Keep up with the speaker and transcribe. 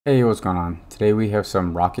Hey, what's going on? Today we have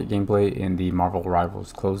some Rocket gameplay in the Marvel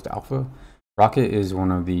Rivals closed alpha. Rocket is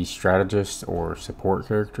one of the strategists or support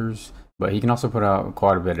characters, but he can also put out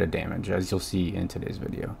quite a bit of damage, as you'll see in today's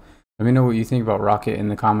video. Let me know what you think about Rocket in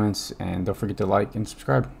the comments, and don't forget to like and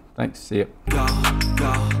subscribe. Thanks, see ya. Go,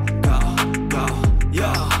 go, go, go,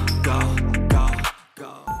 yeah, go, go,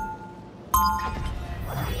 go.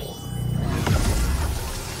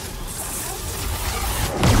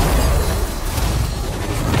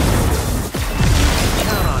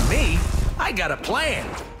 Count on me. I got a plan.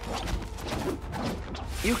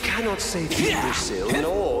 You cannot save Yggdrasil,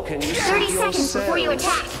 nor can you 30 save seconds yourself. before you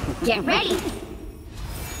attack. Get ready.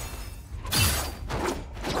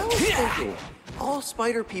 I was thinking, all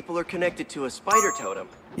spider people are connected to a spider totem.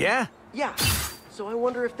 Yeah? Yeah, so I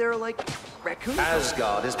wonder if they're like raccoons.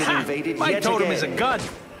 Asgard has been Ha! invaded My yet totem again. is a gun.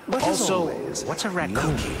 But as Also, always, what's a raccoon?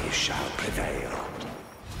 lucky shall prevail.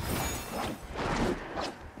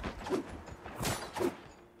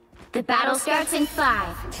 The battle starts in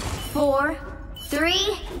 5, 4, 3,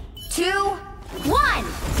 2, 1.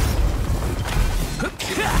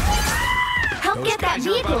 Help get that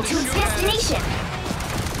vehicle to its destination.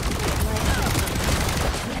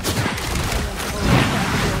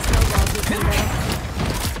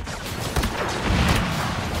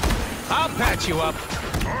 I'll patch you up.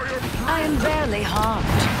 I am barely harmed.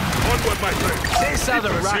 Onward, my friend. This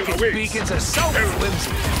other rocket beacons are so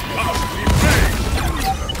flimsy.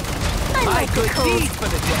 My good deed for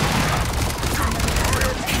the day.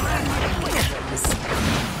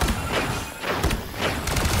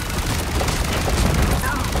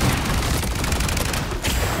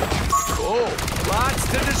 Cool. Lots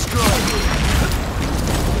to destroy.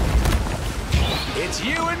 It's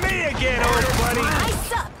you and me again, old buddy.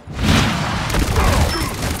 Ice up.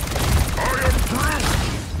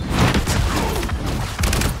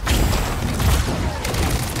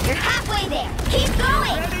 You're halfway there. Keep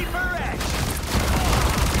going. Ready for action.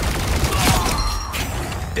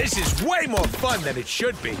 This is way more fun than it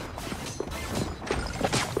should be.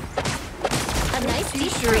 A nice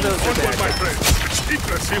t-shirt. Onward, my friend.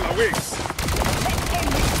 Yggdrasil awaits.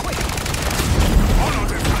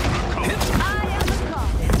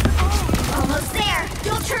 Almost there.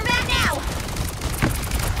 Don't turn back now.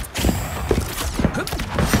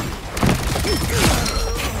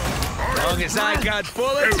 As long as I got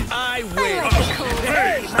bullets, I win.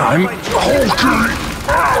 I'm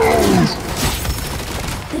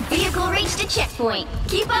The vehicle reached a checkpoint.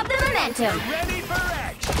 Keep up the momentum. Ready for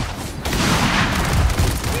action.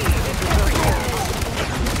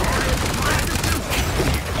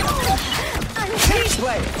 Team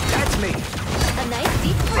play. That's me. A nice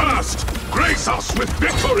deep breath. fast. Grace us with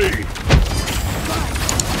victory.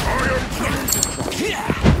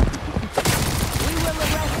 We will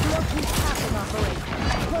arrest Loki's passing operation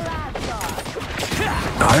for Asgard.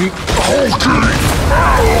 I'm hulking.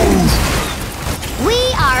 We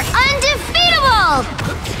are undefeatable!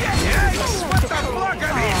 Yes! What the fuck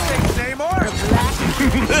are these things, Namor?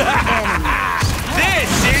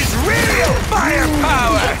 This is real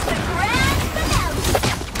firepower!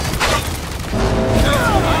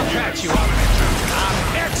 I'll catch you up.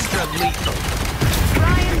 I'm extra lethal.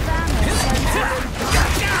 Brian Banner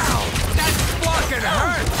Ow! That fucking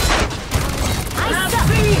hurts! A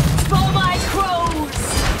feast for my crows!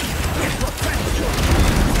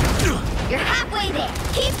 You're halfway there.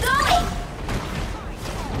 Keep going!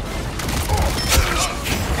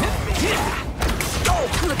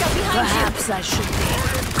 Look out behind Perhaps I should be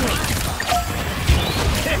grateful.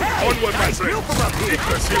 Onward, my Nice view friend. from up here.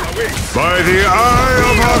 Yggdrasil awaits. By the eye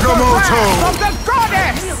of Agamotto. Of the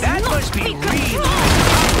goddess! That must be real.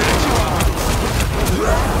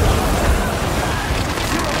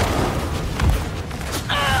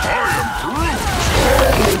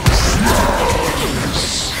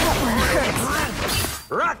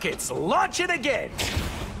 Rockets launch it again!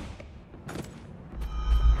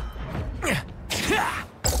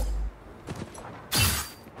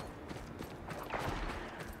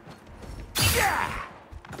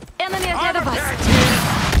 Enemy ahead of us!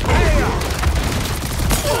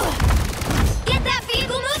 Get that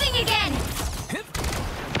vehicle moving again!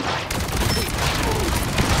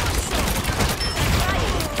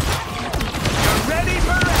 You're ready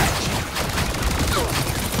for action!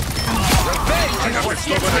 Revenge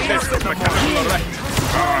is what gets me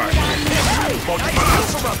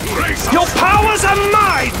Your powers are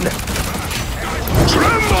mine!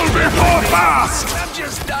 Tremble before fast! I'm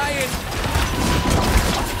just dying!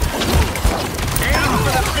 Aim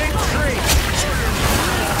for the big tree!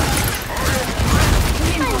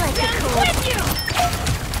 With you!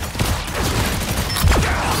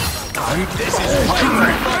 This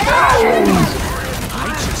is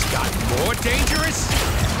more dangerous?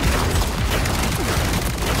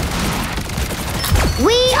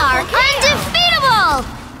 We are undefeatable!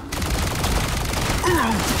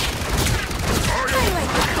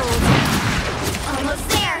 Almost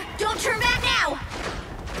there. Don't turn back now.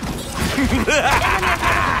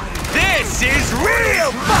 This is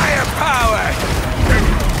real firepower!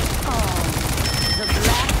 The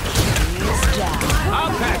black is down.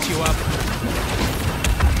 I'll patch you up.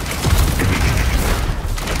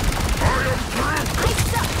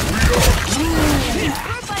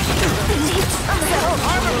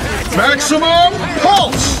 Maximum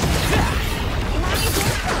pulse!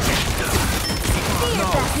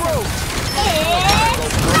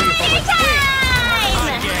 It's party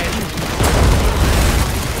time!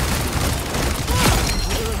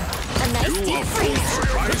 A nice deep freeze.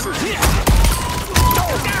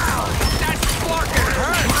 That fucking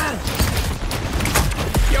hurt!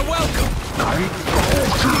 You're welcome!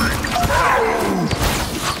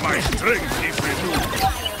 My strength is renewed.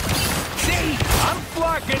 See? I'm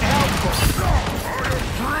fucking helpful!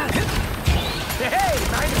 Hey,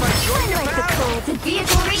 mind if I join you, pal? The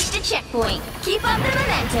vehicle reached a checkpoint. Keep up the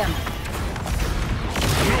momentum.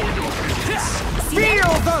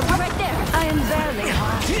 Feel the... Right there. I am barely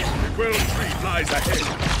harmed. Well, tree lies ahead.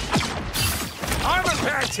 Armor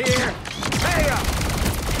patch here! Pay up!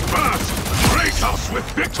 Fast! Grace us with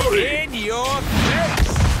victory! In your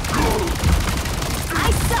face!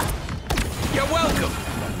 I suck. You're welcome!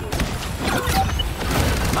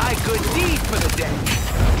 My good deed for the day!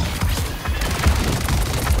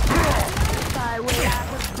 I will have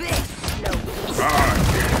a big slow. Ah,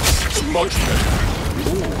 much better.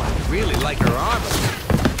 Ooh, I really like her armor.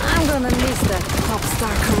 I'm gonna miss that pop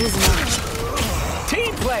star charisma.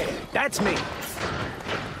 Team player, that's me.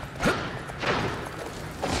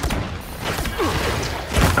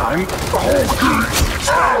 I'm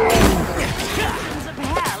Hands of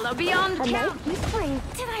hell are beyond count.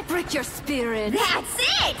 Did I break your spirit? That's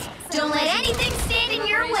it. Don't let anything stand in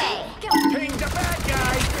your way. Ping the bad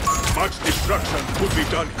guy. much destruction could be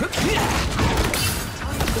done.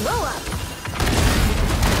 Blow up.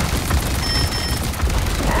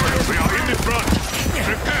 We are in the front.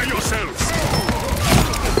 Prepare yourselves.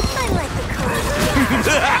 I like the color.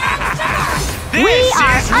 This We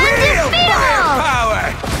are is real undefeatable! firepower!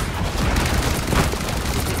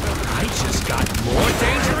 I just got more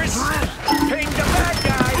dangerous. Ping the bad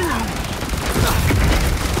guy.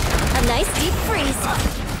 A nice deep freeze.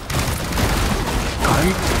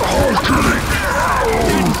 I'm altering.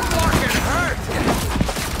 Fucking hurt.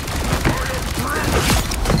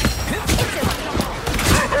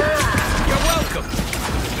 You're welcome.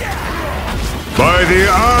 By the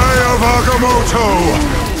eye of Agamotto!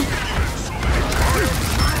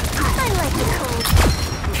 I like the cold.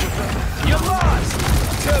 You lost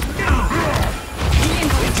to me.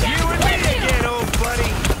 It's you and me again, old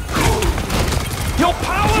buddy. Your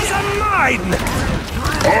powers are mine.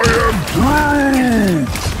 I am blind!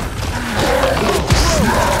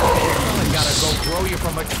 I gotta go throw you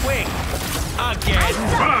from a twig. Again.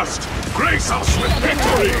 Fast! Grace us with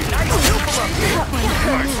victory! Nice people up here.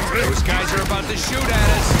 Those guys are about to shoot at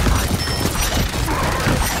us.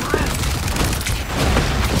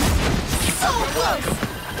 So close.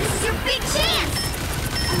 This is your big chance.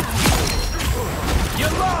 You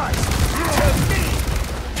lost to me.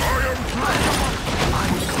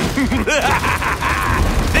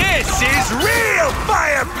 This is real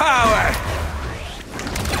firepower.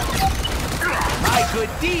 My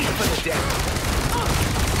good deed for the day.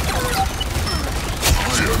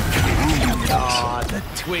 Aw, the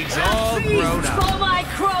twig's all grown up. For my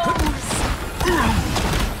crows!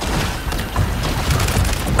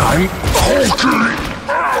 I'm altering!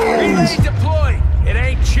 Relay deployed. It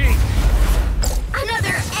ain't cheap.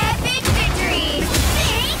 Another epic victory.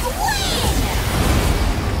 Big win.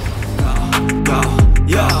 Go,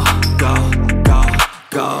 yo, go.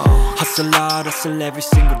 Hustle hard, hustle every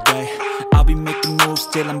single day. I'll be making moves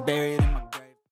till I'm buried in